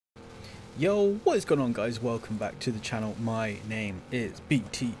Yo, what is going on, guys? Welcome back to the channel. My name is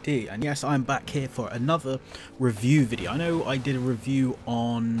BTD, and yes, I'm back here for another review video. I know I did a review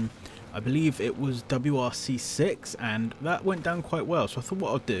on, I believe it was WRC6, and that went down quite well. So I thought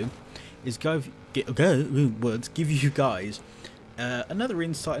what I'll do is give you guys another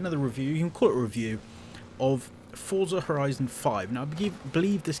insight, another review. You can call it a review of Forza Horizon 5. Now, I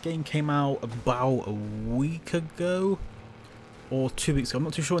believe this game came out about a week ago or 2 weeks ago. I'm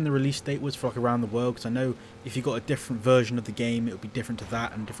not too sure when the release date was for like around the world, because I know if you got a different version of the game, it would be different to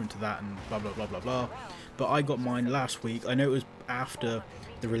that and different to that and blah blah blah blah blah. But I got mine last week. I know it was after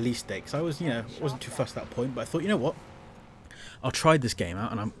the release date, because I was, wasn't too fussed at that point, but I thought, you know what, I'll try this game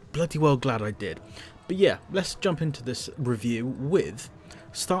out, and I'm bloody well glad I did. But yeah, let's jump into this review with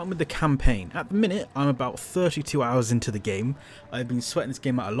starting with the campaign. At the minute, I'm about 32 hours into the game. I've been sweating this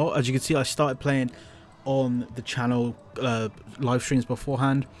game out a lot. As you can see, I started playing on the channel live streams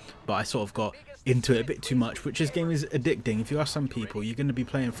beforehand, but I sort of got into it a bit too much, which this game is addicting. If you ask some people, you're going to be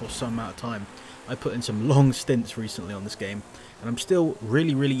playing for some amount of time. I put in some long stints recently on this game, and I'm still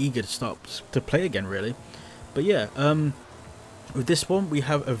really eager to start to play again, really. But yeah, with this one, we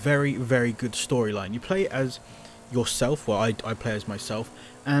have a very good storyline. You play as yourself, well, I play as myself,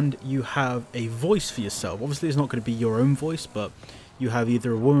 and you have a voice for yourself. Obviously, it's not going to be your own voice, but you have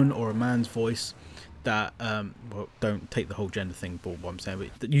either a woman or a man's voice that, well, don't take the whole gender thing for what I'm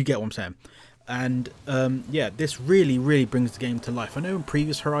saying, but you get what I'm saying. And yeah, this really brings the game to life. I know in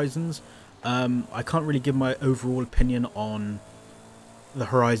previous Horizons, I can't really give my overall opinion on the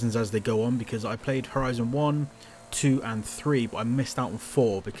Horizons as they go on, because I played Horizon 1, 2 and 3, but I missed out on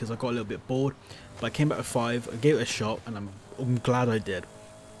 4 because I got a little bit bored. But I came back to 5, I gave it a shot, and I'm glad I did.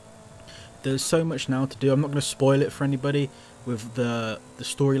 There's so much now to do. I'm not going to spoil it for anybody with the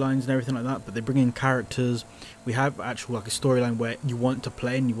storylines and everything like that, but they bring in characters. We have actual like a storyline where you want to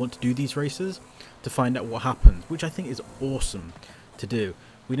play and you want to do these races to find out what happens, which I think is awesome to do.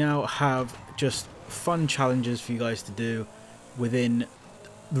 We now have just fun challenges for you guys to do within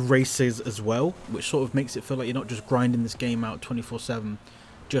the races as well, which sort of makes it feel like you're not just grinding this game out 24/7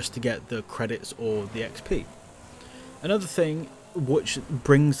 just to get the credits or the XP. Another thing which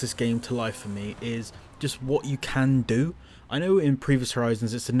brings this game to life for me is just what you can do. I know in previous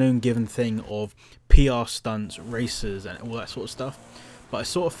Horizons it's a known given thing of PR stunts, races and all that sort of stuff, but I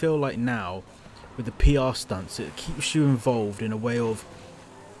sort of feel like now with the PR stunts it keeps you involved in a way of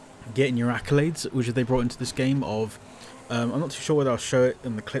getting your accolades, which they brought into this game of I'm not too sure whether I'll show it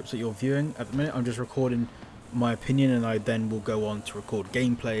in the clips that you're viewing. At the minute I'm just recording my opinion, and I then will go on to record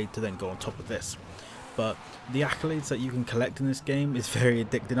gameplay to then go on top of this. But the accolades that you can collect in this game is very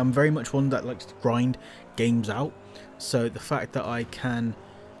addicting. I'm very much one that likes to grind games out, so the fact that I can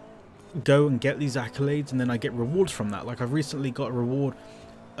go and get these accolades and then I get rewards from that, like I've recently got a reward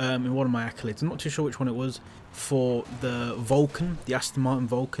in one of my accolades, I'm not too sure which one it was, for the Vulcan, the Aston Martin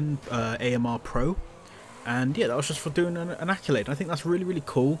Vulcan AMR Pro, and yeah, that was just for doing an accolade. I think that's really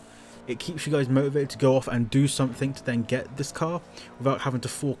cool. It keeps you guys motivated to go off and do something to then get this car without having to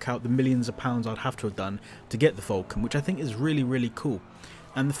fork out the millions of pounds I'd have to have done to get the Vulcan, which I think is really cool.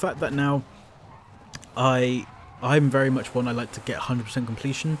 And the fact that now I'm very much one, I like to get 100%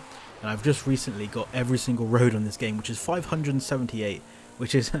 completion, and I've just recently got every single road on this game, which is 578,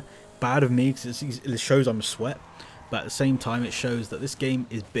 which is bad of me because it shows I'm a sweat, but at the same time it shows that this game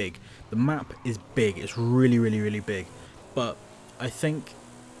is big. The map is big, it's really big, but I think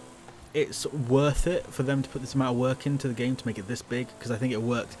it's worth it for them to put this amount of work into the game to make it this big, because I think it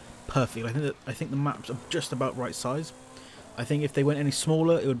worked perfectly. I think the maps are just about right size. I think if they went any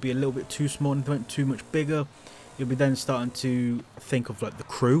smaller, it would be a little bit too small, and if they went too much bigger, you'll be then starting to think of like the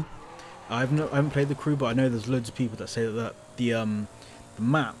crew. I haven't played the crew, but I know there's loads of people that say that the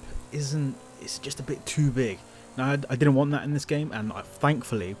map it's just a bit too big. Now I didn't want that in this game, and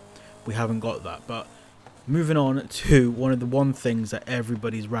thankfully we haven't got that. But moving on to one of the things that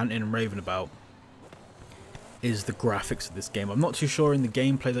everybody's ranting and raving about is the graphics of this game. I'm not too sure in the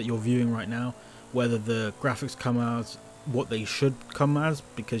gameplay that you're viewing right now whether the graphics come as what they should come as,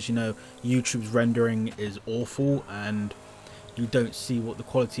 because you know YouTube's rendering is awful and you don't see what the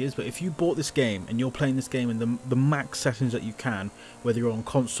quality is. But if you bought this game and you're playing this game in the max settings that you can, whether you're on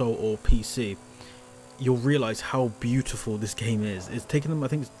console or PC, you'll realize how beautiful this game is. It's taken them, I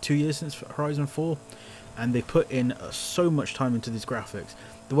think it's 2 years since Horizon 4, and they put in so much time into these graphics.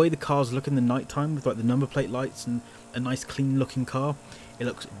 The way the cars look in the night time with like the number plate lights and a nice clean looking car, it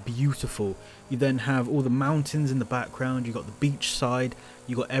looks beautiful. You then have all the mountains in the background, you got the beach side,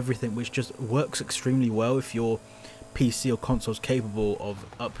 you got everything, which just works extremely well if your PC or console is capable of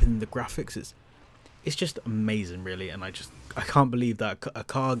upping the graphics. it's just amazing, really. And I can't believe that a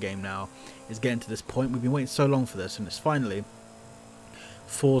car game now is getting to this point. We've been waiting so long for this, and it's finally,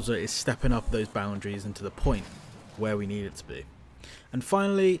 Forza is stepping up those boundaries into the point where we need it to be. And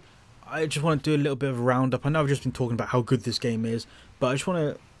finally, I just want to do a little bit of a roundup. I know I've just been talking about how good this game is, but I just want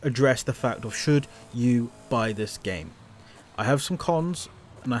to address the fact of, should you buy this game? I have some cons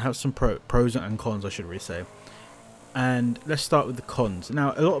and I have some pros and cons, I should really say. And let's start with the cons.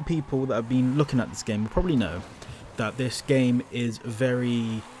 Now, a lot of people that have been looking at this game will probably know that this game is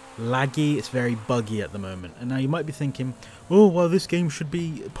very laggy, it's very buggy at the moment. And now you might be thinking, oh, well, this game should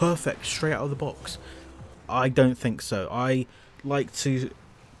be perfect straight out of the box. I don't think so. I like to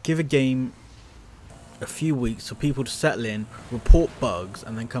give a game a few weeks for people to settle in, report bugs,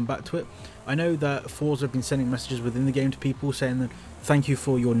 and then come back to it. I know that Forza have been sending messages within the game to people saying that thank you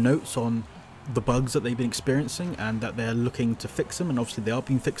for your notes on the bugs that they've been experiencing and that they're looking to fix them, and obviously they are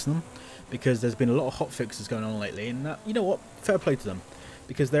been fixing them because there's been a lot of hot fixes going on lately, and that, you know what, fair play to them,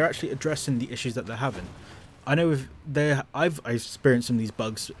 because they're actually addressing the issues that they're having. I know I've experienced some of these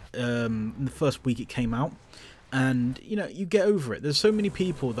bugs in the first week it came out, and you know, you get over it. There's so many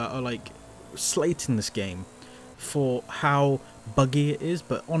people that are like slating this game for how buggy it is,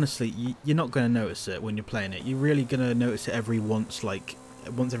 but honestly, you're not going to notice it when you're playing it. You're really going to notice it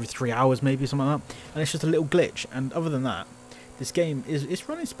once every 3 hours, maybe, something like that, and it's just a little glitch. And other than that, this game is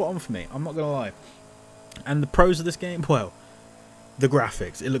running spot on for me, I'm not going to lie. And the pros of this game, well, the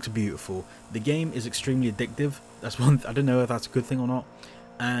graphics, it looks beautiful. The game is extremely addictive. That's one, I don't know if that's a good thing or not,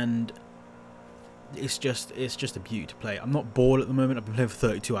 and it's just a beauty to play. I'm not bored at the moment. I've been playing for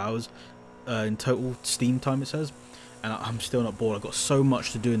 32 hours in total Steam time, it says, and I'm still not bored. I've got so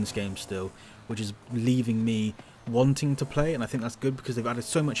much to do in this game still, which is leaving me wanting to play, and I think that's good because they've added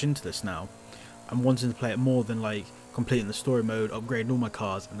so much into this now. I'm wanting to play it more than like completing the story mode, upgrading all my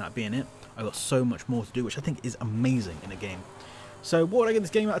cars, and that being it. I've got so much more to do, which I think is amazing in a game. So what would I give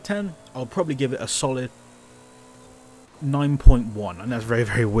this game out of 10? I'll probably give it a solid 9.1, and that's a very,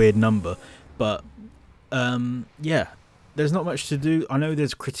 very weird number, but yeah, there's not much to do. I know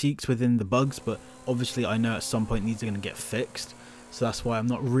there's critiques within the bugs, but obviously I know at some point these are going to get fixed, so that's why I'm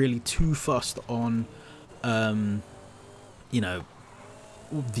not really too fussed on you know,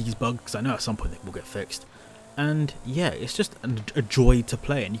 these bugs. I know at some point they will get fixed, and yeah, it's just a joy to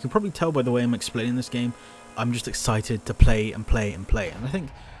play. And you can probably tell by the way I'm explaining this game, I'm just excited to play and play and play, and I think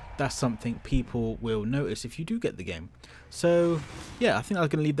that's something people will notice if you do get the game. So yeah, I think I was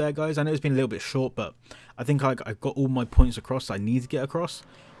going to leave there, guys. I know it's been a little bit short, but I think I've got all my points across I need to get across,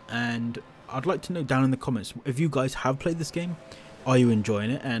 and I'd like to know down in the comments if you guys have played this game. Are you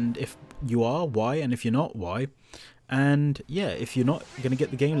enjoying it? And if you are, why? And if you're not, why? And yeah, if you're not going to get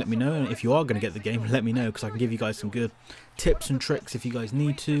the game, let me know. And if you are going to get the game, let me know, because I can give you guys some good tips and tricks if you guys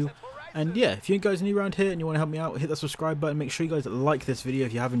need to. And yeah, if you guys are new around here and you want to help me out, hit that subscribe button. Make sure you guys like this video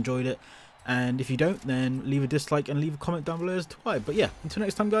if you have enjoyed it. And if you don't, then leave a dislike and leave a comment down below as to why. But yeah, until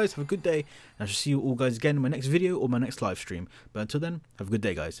next time, guys, have a good day. And I shall see you all guys again in my next video or my next live stream. But until then, have a good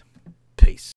day, guys. Peace.